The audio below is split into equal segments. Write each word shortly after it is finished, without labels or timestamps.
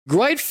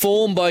Great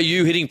form by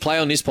you hitting play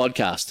on this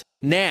podcast.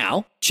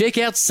 Now, check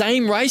out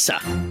Same Racer,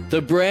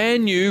 the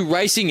brand new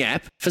racing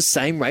app for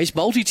same race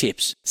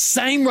multi-tips.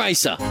 Same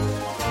Racer.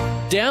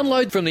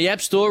 Download from the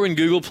App Store and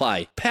Google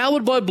Play.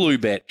 Powered by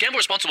Bluebet. Gamble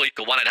responsibly.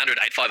 Call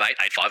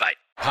 1-800-858-858.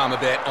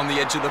 Palmerbet on the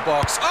edge of the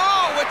box.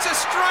 Oh, it's a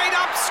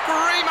straight-up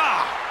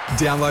screamer!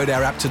 Download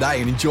our app today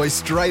and enjoy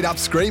straight-up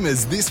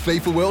screamers this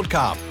FIFA World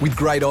Cup with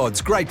great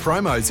odds, great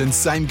promos and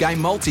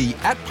same-game multi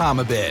at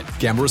Palmerbet.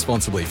 Gamble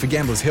responsibly. For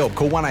Gamblers' Help,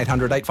 call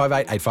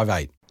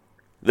 1-800-858-858.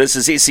 This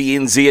is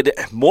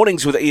SENZ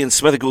Mornings with Ian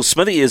Smith. Of course,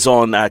 Smithy is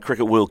on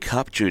Cricket World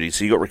Cup duty,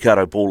 so you got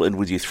Ricardo Ball in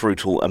with you through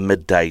till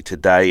midday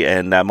today.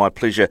 And my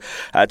pleasure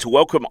to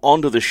welcome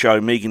onto the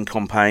show Megan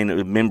Compain,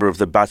 a member of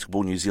the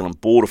Basketball New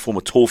Zealand board, a former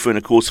Torfu,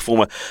 of course,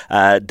 former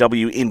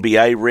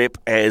WNBA rep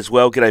as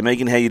well. G'day,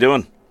 Megan. How you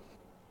doing?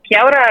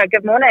 Kia ora,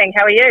 good morning.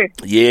 How are you?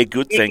 Yeah,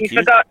 good, thank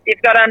you.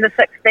 You've got under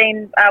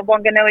 16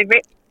 Wanganui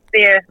rep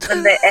there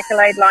in the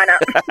accolade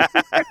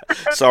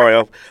lineup. Sorry,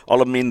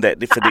 I'll amend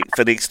that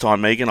for next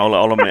time, Megan. I'll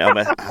amend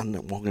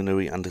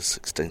Wanganui under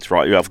 16s.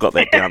 Right, I've got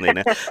that down there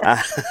now.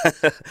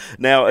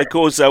 Now, of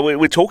course,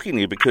 we're talking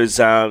here because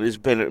there's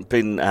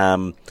been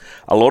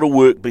a lot of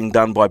work being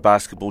done by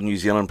Basketball New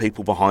Zealand,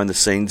 people behind the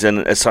scenes in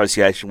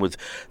association with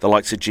the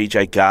likes of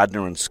GJ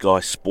Gardner and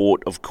Sky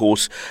Sport, of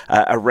course,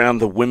 around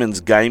the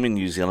women's game in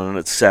New Zealand. And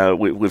it's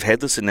we've had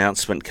this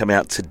announcement come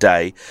out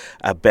today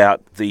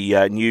about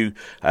the new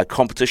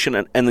competition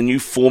and the new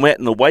format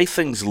and the way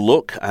things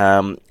look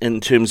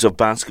in terms of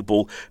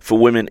basketball for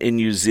women in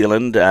New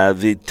Zealand.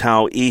 The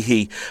Tau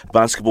Ihi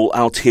Basketball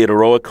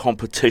Aotearoa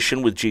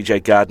competition with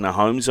GJ Gardner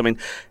Holmes. I mean,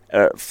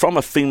 from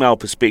a female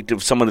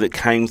perspective, someone that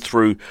came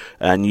through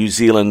New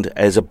Zealand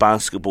as a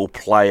basketball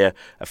player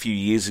a few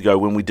years ago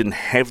when we didn't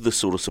have this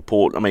sort of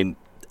support, I mean,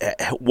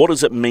 what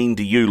does it mean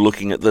to you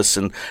looking at this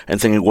and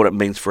thinking what it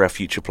means for our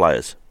future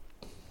players?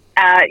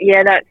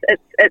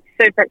 It's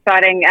super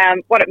exciting.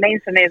 What it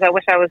means for me is I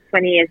wish I was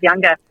 20 years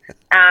younger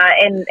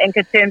and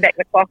could turn back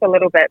the clock a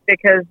little bit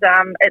because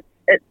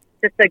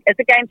it's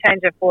a game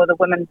changer for the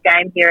women's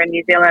game here in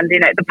New Zealand. You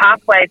know, the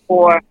pathway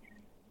for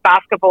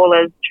basketball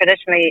is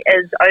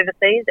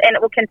overseas, and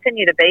it will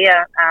continue to be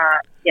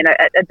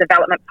a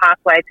development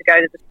pathway to go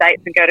to the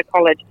States and go to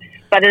college.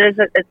 But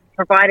it's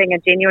providing a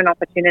genuine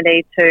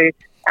opportunity to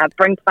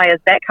bring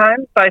players back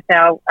home, both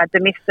our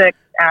domestic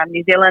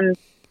New Zealand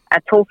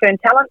tall firm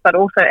talent, but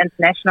also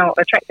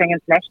attracting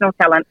international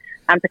talent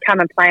to come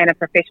and play in a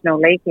professional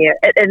league here.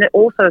 And it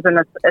also is an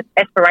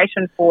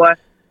aspiration for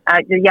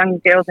the young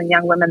girls and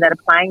young women that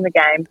are playing the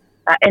game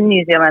in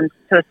New Zealand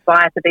to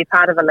aspire to be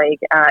part of a league.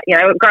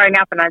 Growing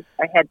up, and I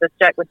had this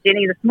joke with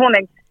Jenny this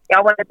morning,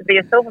 I wanted to be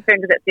a silver fern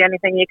because that's the only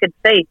thing you could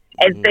see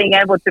as being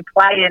able to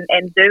play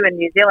and do in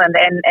New Zealand.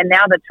 And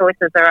now the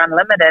choices are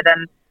unlimited,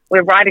 and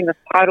we're riding this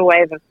tidal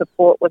wave of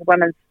support with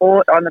women's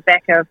sport on the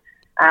back of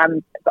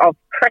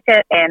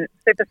cricket and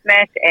Super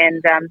Smash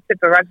and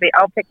Super Rugby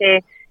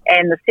Aupiki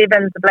and the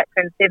Sevens, the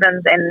Blackburn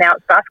Sevens, and now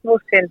it's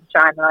basketball's turn to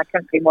shine, and I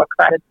couldn't be more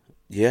excited.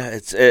 Yeah,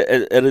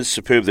 it is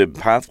superb. The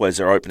pathways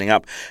are opening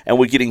up and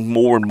we're getting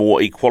more and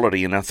more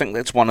equality, and I think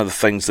that's one of the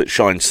things that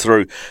shines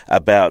through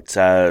about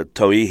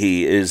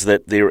Tauihi is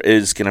that there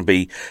is going to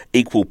be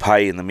equal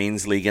pay in the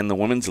men's league and the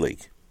women's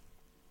league.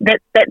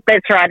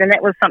 That's right, and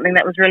that was something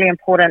that was really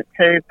important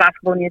to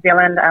Basketball New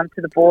Zealand,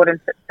 to the board and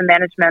to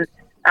management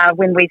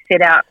when we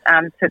set out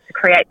to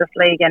create this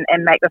league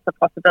and make this a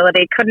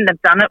possibility. Couldn't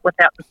have done it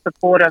without the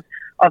support of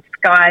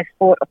Sky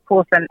Sport, of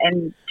course,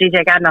 and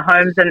GJ Gardner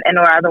Holmes and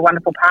our other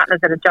wonderful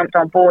partners that have jumped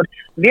on board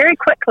very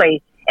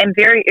quickly and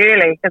very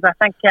early, because I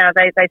think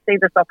they see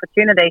this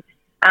opportunity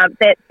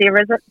that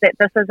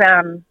this is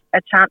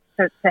a chance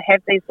to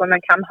have these women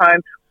come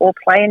home or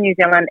play in New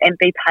Zealand and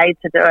be paid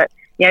to do it.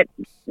 You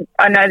know,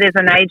 I know there's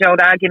an age-old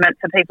argument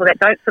for people that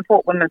don't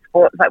support women's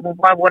sport. It's like, well,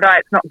 why would I?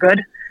 It's not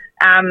good.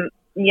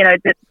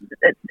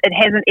 It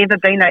hasn't ever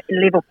been a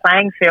level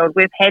playing field.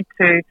 We've had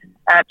to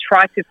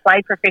try to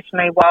play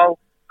professionally while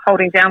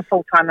holding down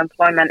full-time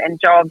employment and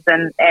jobs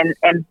and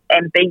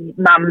be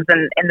mums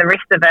and the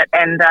rest of it.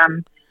 And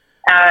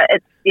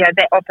it's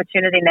that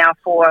opportunity now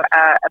for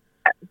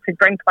to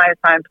bring players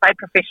home, play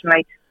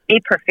professionally,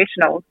 be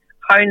professionals,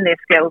 hone their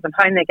skills and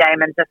hone their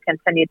game, and just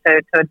continue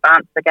to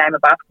advance the game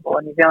of basketball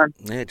in New Zealand.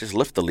 Yeah, just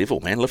lift the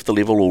level, man. Lift the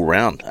level all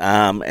round.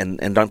 And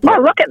don't.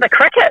 Well, look at the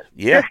cricket.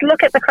 Yeah. Just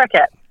look at the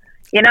cricket.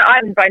 You know,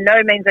 I'm by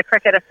no means a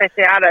cricket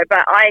aficionado,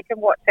 but I can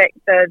watch the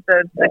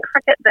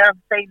cricket that I've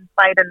seen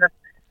played in this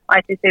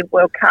ICC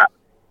World Cup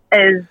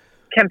is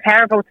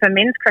comparable to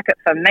men's cricket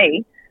for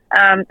me.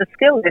 The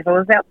skill level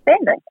is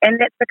outstanding, and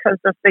that's because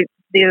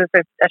there's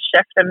a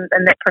shift in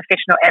that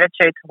professional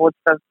attitude towards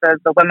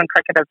the women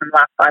cricketers in the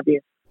last 5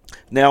 years.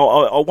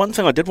 Now, one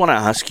thing I did want to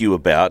ask you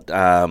about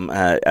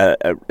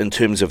in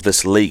terms of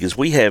this league is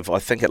we have, I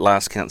think at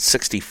last count,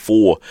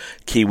 64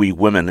 Kiwi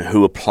women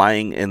who are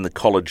playing in the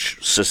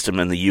college system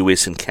in the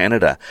US and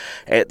Canada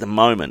at the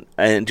moment.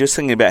 And just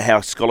thinking about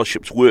how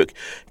scholarships work,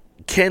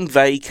 can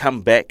they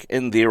come back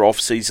in their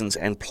off-seasons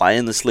and play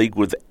in this league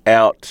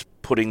without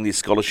putting their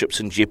scholarships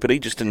in jeopardy,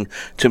 just in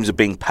terms of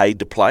being paid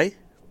to play?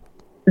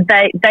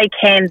 They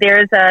can. There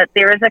is a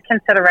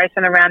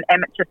consideration around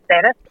amateur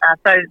status,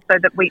 so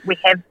that we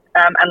have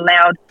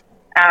allowed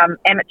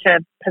amateur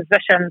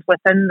positions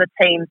within the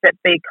teams that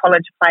the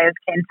college players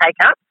can take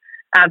up,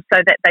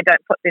 so that they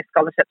don't put their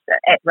scholarships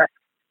at risk.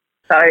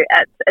 So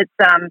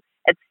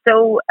it's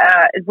still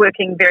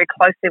working very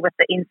closely with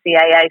the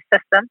NCAA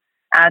system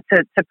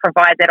to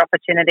provide that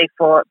opportunity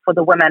for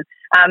the women.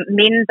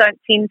 Men don't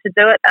tend to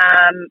do it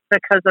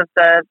because of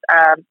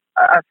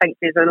I think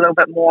there's a little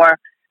bit more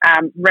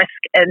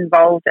risk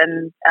involved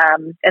in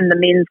the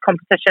men's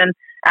competition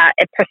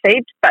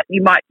perceived, but we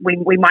might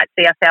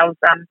see ourselves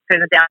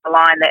further down the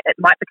line that it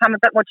might become a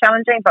bit more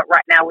challenging. But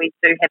right now we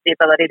do have the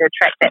ability to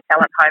attract that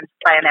talent home to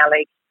play in our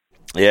league.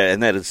 Yeah,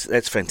 and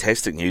that's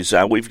fantastic news.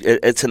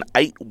 It's an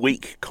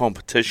 8-week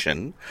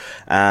competition.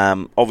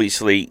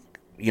 Obviously,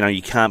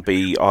 you can't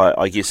be,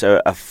 I guess,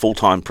 a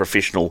full-time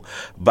professional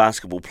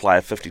basketball player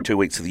 52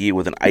 weeks of the year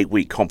with an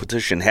 8-week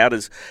competition. How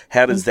does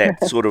that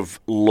sort of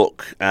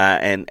look,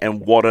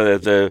 and what are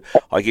the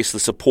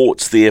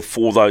supports there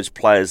for those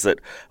players that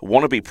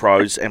want to be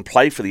pros and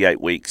play for the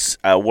 8 weeks?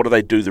 What do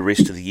they do the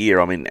rest of the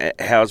year? I mean,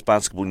 how is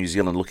Basketball New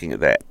Zealand looking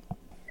at that?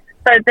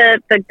 So the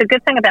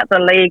good thing about the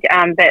league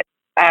that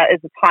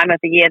is the time of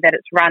the year that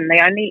it's run.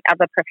 The only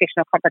other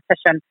professional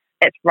competition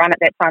that's run at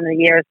that time of the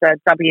year is the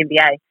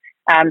WNBA.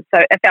 So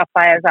if our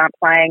players aren't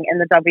playing in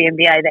the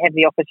WNBA, they have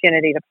the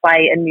opportunity to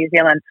play in New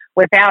Zealand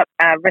without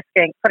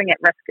putting at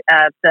risk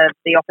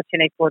the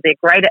opportunity for their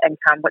greater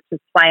income, which is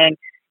playing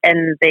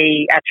in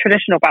the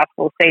traditional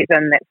basketball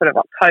season, that sort of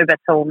October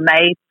till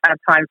May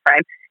time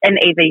frame, in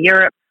either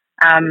Europe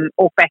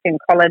or back in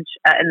college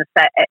in the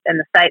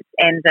States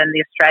and in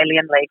the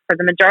Australian League. So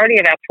the majority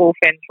of our tour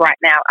firms right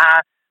now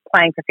are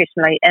playing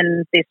professionally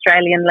in the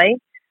Australian League.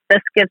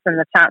 This gives them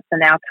the chance to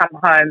now come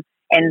home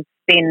and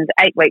spend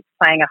 8 weeks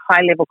playing a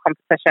high-level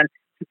competition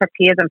to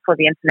prepare them for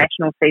the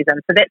international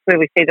season. So that's where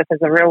we see this as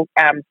a real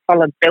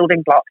solid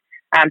building block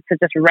to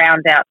just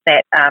round out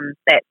that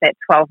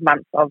 12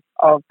 months of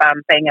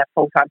being a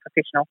full-time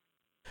professional.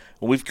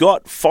 Well, we've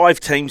got 5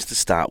 teams to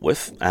start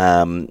with,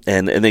 and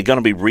they're going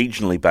to be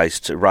regionally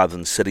based rather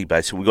than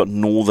city-based. So we've got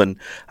Northern,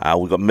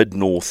 we've got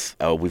Mid-North,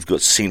 we've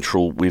got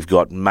Central, we've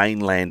got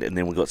Mainland, and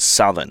then we've got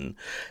Southern.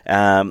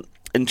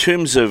 In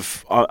terms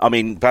of, I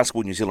mean,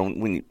 Basketball New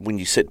Zealand, when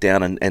you sit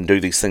down and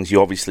do these things,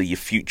 you obviously your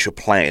future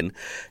plan.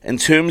 In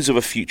terms of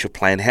a future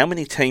plan, how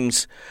many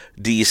teams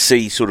do you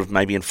see sort of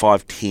maybe in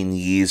 5-10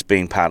 years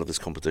being part of this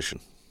competition?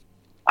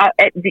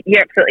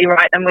 You're absolutely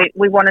right, and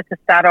we wanted to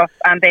start off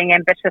being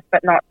ambitious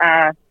but not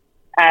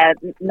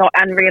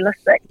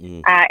unrealistic,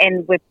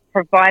 and we've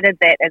provided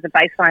that as a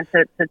baseline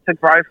to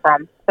grow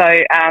from. So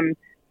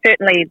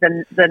certainly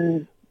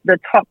the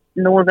top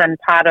northern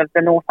part of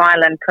the North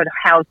Island could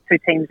house 2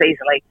 teams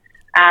easily,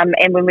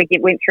 and when we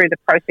went through the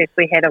process,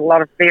 we had a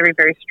lot of very,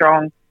 very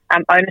strong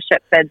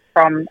ownership bids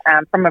from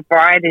a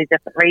variety of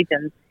different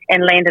regions,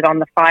 and landed on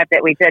the 5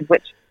 that we did,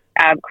 which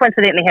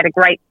coincidentally had a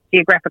great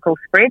geographical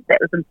spread that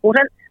was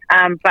important,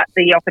 but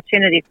the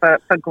opportunity for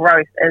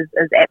growth is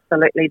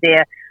absolutely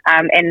there.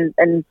 And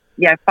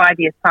 5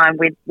 years' time,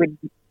 we'd be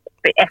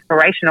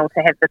aspirational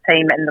to have the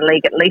team in the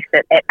league at least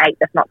at 8,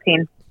 if not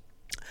 10.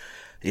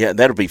 Yeah,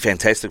 that would be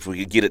fantastic if we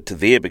could get it to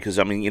there, because,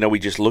 I mean, we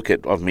just look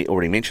at, I've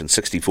already mentioned,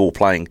 64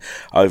 playing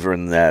over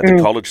in the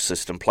college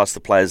system, plus the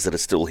players that are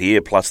still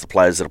here, plus the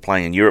players that are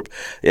playing in Europe,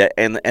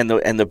 and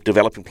the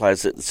developing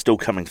players that are still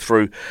coming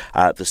through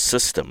the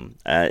system.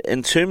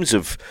 In terms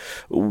of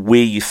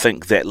where you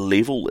think that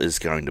level is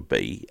going to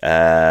be,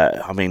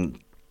 I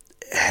mean,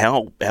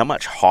 how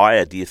much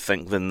higher do you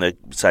think than the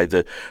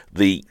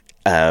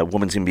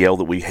women's NBL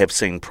that we have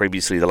seen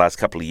previously the last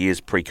couple of years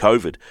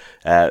pre-COVID,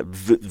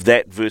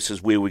 that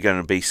versus where we're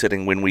going to be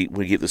sitting when we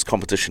get this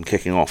competition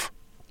kicking off?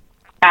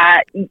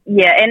 And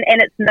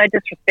it's no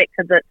disrespect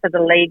to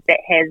the league that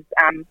has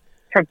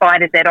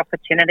provided that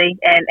opportunity,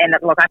 and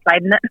look, I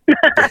played in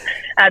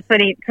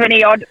it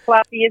 20 odd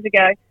plus years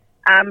ago,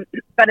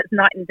 but it's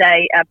night and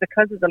day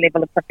because of the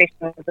level of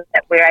professionalism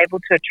that we're able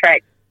to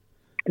attract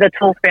the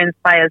Tall Ferns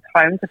players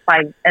home to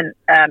play and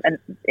have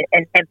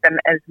them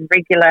as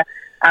regular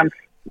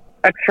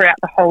throughout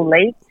the whole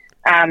league,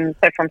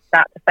 so from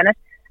start to finish.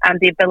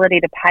 The ability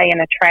to pay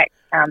and attract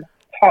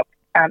top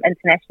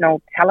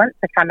international talent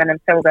to come in and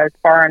fill those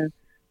foreign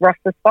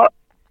roster spots.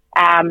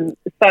 And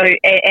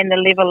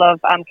the level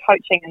of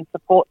coaching and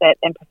support that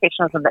and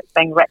professionalism that's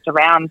being wrapped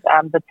around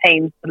the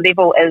teams, the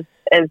level is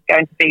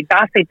going to be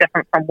vastly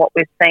different from what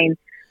we've seen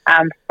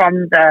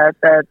from the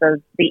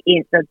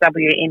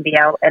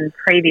WNBL in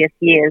previous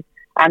years,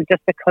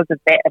 just because of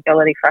that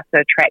ability for us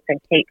to attract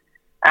and keep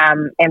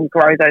and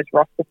grow those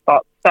roster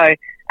spots. So,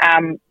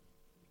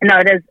 no,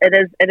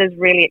 it is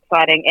really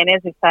exciting. And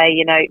as I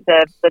say,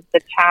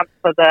 the chance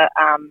for the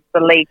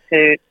league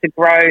to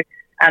grow,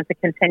 to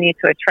continue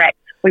to attract.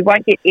 We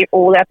won't get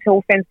all our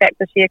Tall Ferns back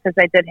this year because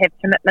they did have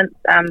commitments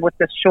with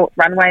this short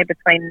runway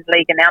between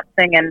league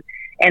announcing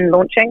and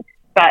launching.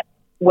 But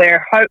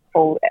we're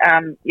hopeful,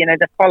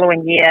 the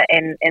following year,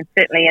 and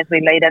certainly as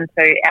we lead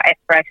into our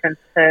aspirations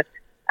to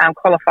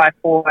qualify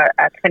for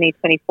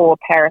 2024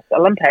 Paris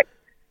Olympics,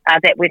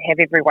 that we'd have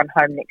everyone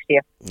home next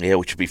year. Yeah,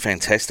 which would be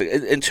fantastic.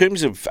 In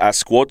terms of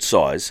squad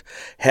size,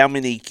 how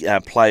many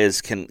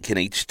players can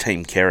each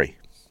team carry?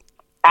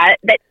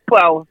 That's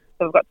 12.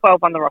 So we've got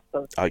 12 on the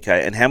rosters.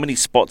 Okay, and how many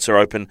spots are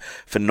open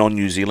for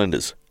non-New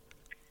Zealanders?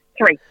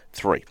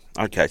 3.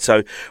 Okay,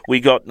 so we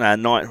got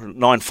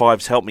 9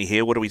 fives. Help me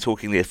here. What are we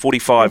talking there?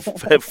 45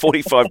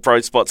 pro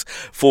spots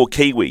for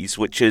Kiwis,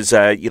 which is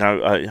a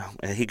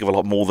heck of a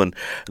lot more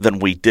than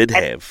we did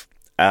have.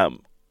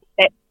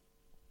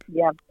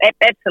 Yeah,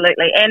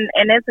 absolutely.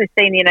 And as we've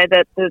seen,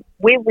 the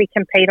where we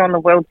compete on the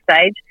world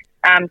stage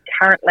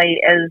currently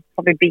is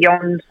probably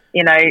beyond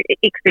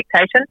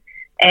expectation,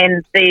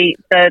 and the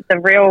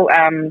real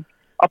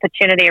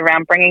opportunity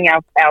around bringing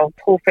our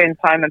tall ferns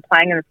home and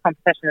playing in this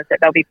competition is that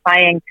they'll be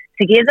playing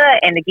together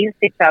and against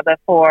each other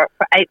for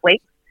 8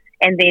 weeks,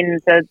 and then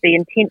the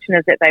intention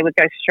is that they would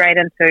go straight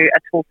into a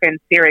tall fern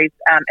series,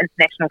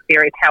 international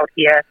series held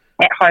here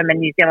at home in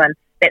New Zealand,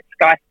 that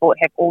Sky Sport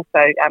have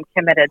also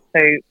committed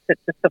to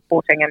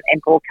supporting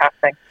and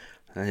broadcasting.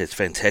 It's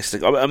fantastic.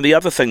 The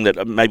other thing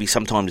that maybe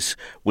sometimes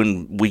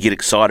when we get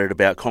excited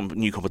about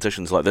new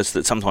competitions like this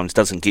that sometimes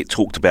doesn't get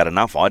talked about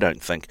enough, I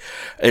don't think,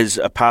 is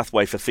a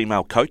pathway for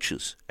female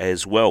coaches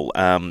as well.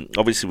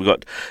 Obviously, we've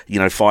got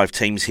 5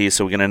 teams here,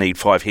 so we're going to need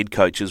 5 head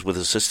coaches with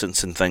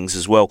assistants and things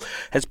as well.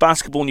 Has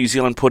Basketball New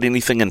Zealand put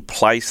anything in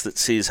place that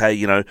says, hey,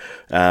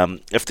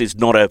 if there's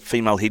not a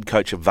female head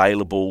coach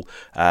available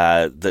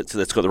that's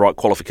got the right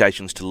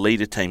qualifications to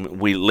lead a team,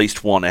 we at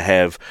least want to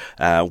have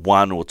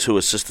 1 or 2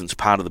 assistants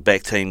part of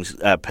the teams,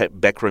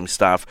 backroom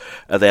staff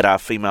that are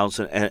females,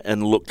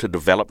 and look to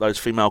develop those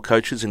female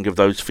coaches and give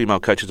those female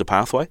coaches a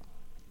pathway?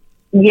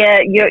 Yeah,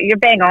 you're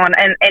bang on,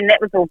 and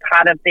that was all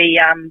part of the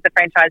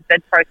franchise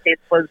bid process.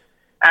 Was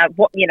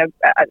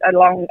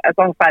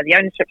alongside the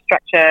ownership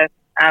structure,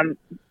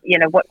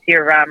 what's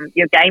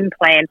your game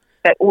plan,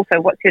 but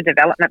also what's your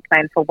development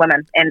plan for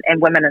women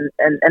and women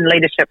in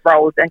leadership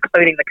roles,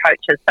 including the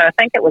coaches. So I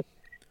think it was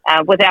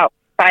without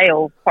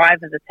fail,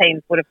 5 of the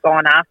teams would have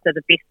gone after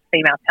the best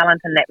female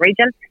talent in that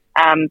region.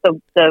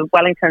 The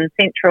Wellington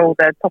Central,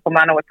 the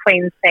Tokomanawa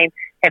Queens team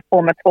have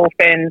former Tall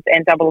Ferns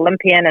and double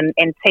Olympian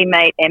and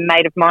teammate and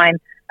mate of mine,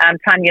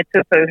 Tanya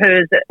Tupu,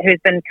 who's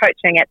been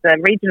coaching at the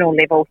regional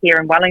level here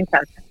in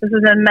Wellington. This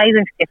is an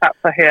amazing step up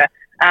for her.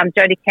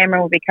 Jodie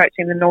Cameron will be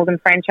coaching the Northern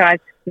franchise.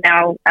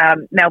 Now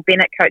Mel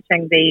Bennett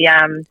coaching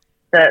the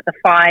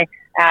Phi.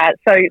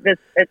 So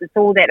it's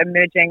all that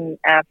emerging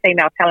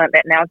female talent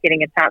that now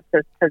getting a chance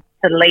to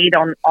lead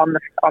on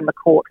the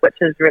court, which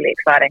is really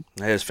exciting.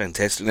 That is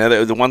fantastic. Now,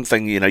 the one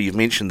thing you've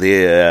mentioned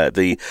there,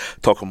 the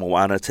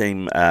Tokomoana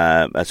team,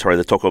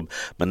 the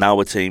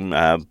Tokomanawa team,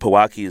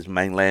 Puaki is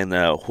mainland,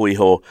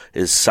 Hoiho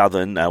is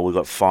southern. We've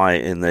got Phi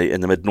in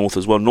the mid north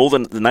as well.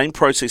 Northern, the name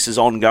process is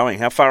ongoing.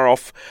 How far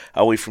off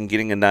are we from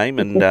getting a name,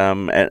 and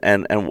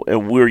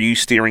where are you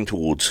steering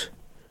towards?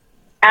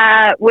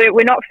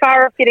 We're not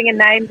far off getting a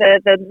name.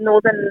 The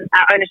Northern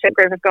ownership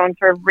group have gone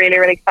through a really,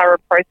 really thorough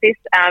process.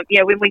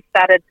 When we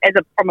started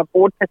from a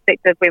board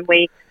perspective, when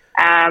we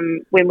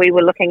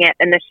were looking at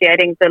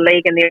initiating the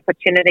league and the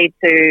opportunity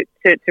to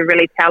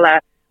really tell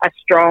a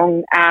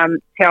strong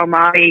Te Ao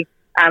Māori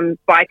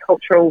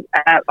bicultural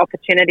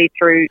opportunity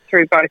through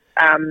both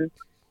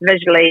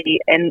visually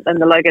in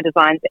the logo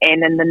designs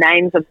and in the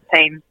names of the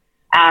teams,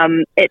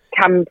 it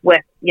comes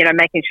with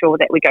making sure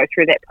that we go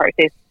through that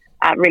process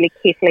really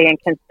carefully and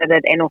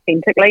considered and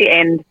authentically.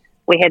 And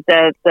we had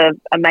the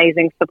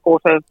amazing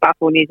support of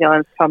Basketball New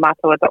Zealand's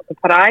Taumatua, Dr.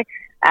 Parai,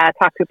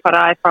 Taku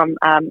Parai from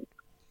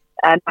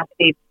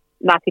Ngāti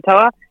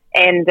Toa,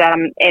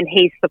 and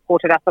he's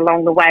supported us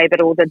along the way. But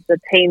all the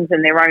teams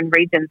in their own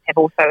regions have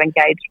also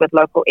engaged with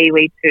local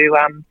iwi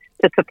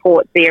to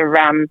support their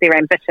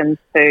ambitions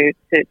to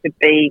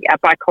be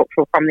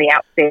bicultural from the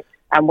outset.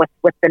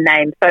 With the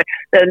name. So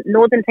the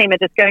Northern team are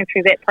just going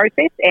through that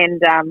process,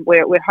 and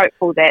we're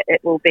hopeful that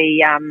it will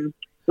be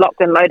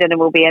locked and loaded, and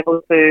they'll be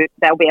able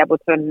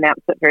to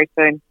announce it very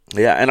soon.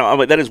 Yeah, and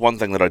that is one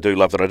thing that I do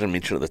love that I didn't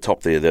mention at the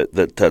top there,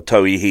 that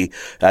tauihi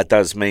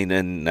does mean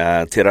in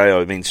te reo,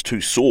 it means to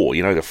soar,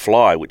 to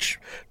fly, which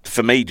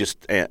for me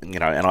just, and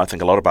I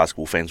think a lot of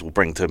basketball fans will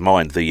bring to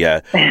mind the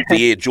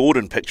Air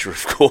Jordan picture,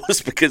 of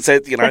course, because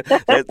that's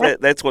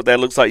what that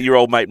looks like, your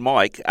old mate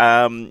Mike.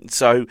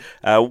 So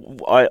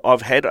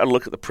I've had a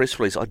look at the press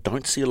release. I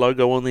don't see a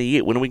logo on there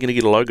yet. When are we going to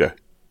get a logo?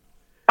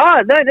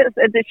 Oh no,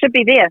 it should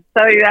be there.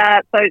 So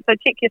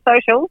check your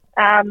socials.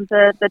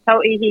 The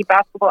Tauihi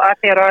Basketball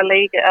Aotearoa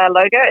League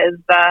logo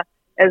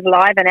is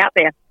live and out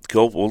there.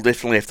 Cool. We'll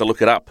definitely have to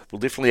look it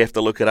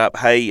up.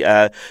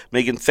 Hey,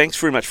 Megan, thanks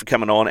very much for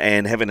coming on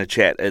and having a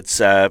chat.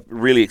 It's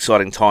really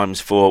exciting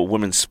times for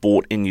women's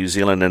sport in New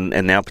Zealand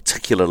and now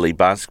particularly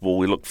basketball.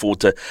 We look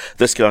forward to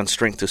this going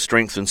strength to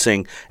strength and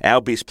seeing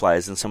our best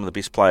players and some of the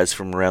best players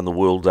from around the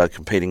world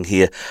competing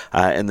here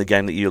in the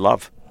game that you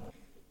love.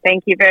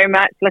 Thank you very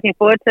much. Looking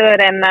forward to it,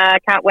 and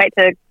can't wait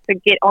to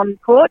get on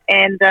court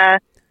and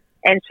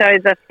show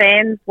the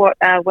fans what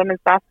women's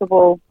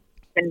basketball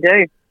can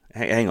do.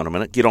 Hang on a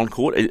minute. Get on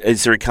court.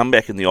 Is there a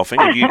comeback in the offing?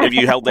 Have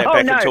you held that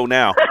back until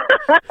now?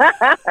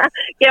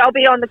 Yeah, I'll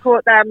be on the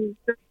court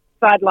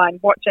sideline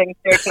watching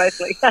very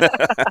closely.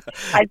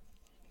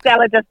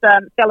 Stella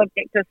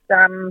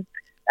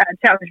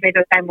challenged me to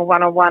a game of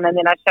one-on-one, and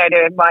then I showed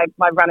her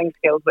my running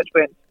skills, which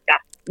weren't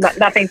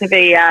nothing to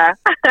be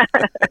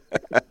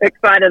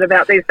excited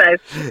about these days.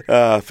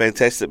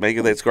 Fantastic,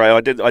 Megan. That's great.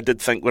 I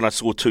did think when I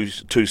saw two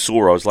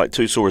sore, I was like,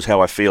 two sore is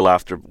how I feel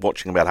after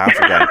watching about half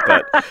a game.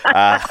 But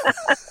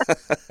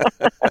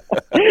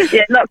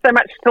yeah, not so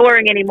much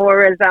soaring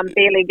anymore as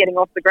barely getting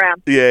off the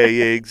ground. Yeah,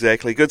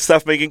 exactly. Good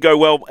stuff, Megan. Go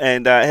well,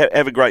 and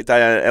have a great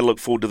day. And look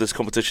forward to this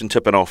competition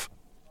tipping off.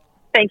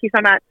 Thank you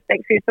so much.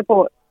 Thanks for your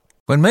support.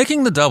 When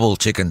making the double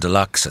chicken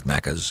deluxe at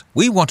Macca's,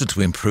 we wanted to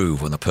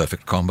improve on the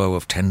perfect combo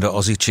of tender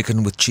Aussie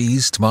chicken with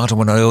cheese,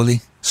 tomato and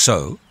aioli.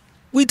 So,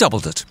 we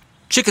doubled it.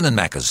 Chicken and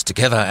Macca's,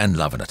 together and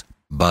loving it.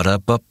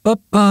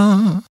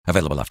 Ba-da-ba-ba-ba.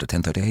 Available after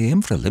 10:30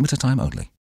 a.m. for a limited time only.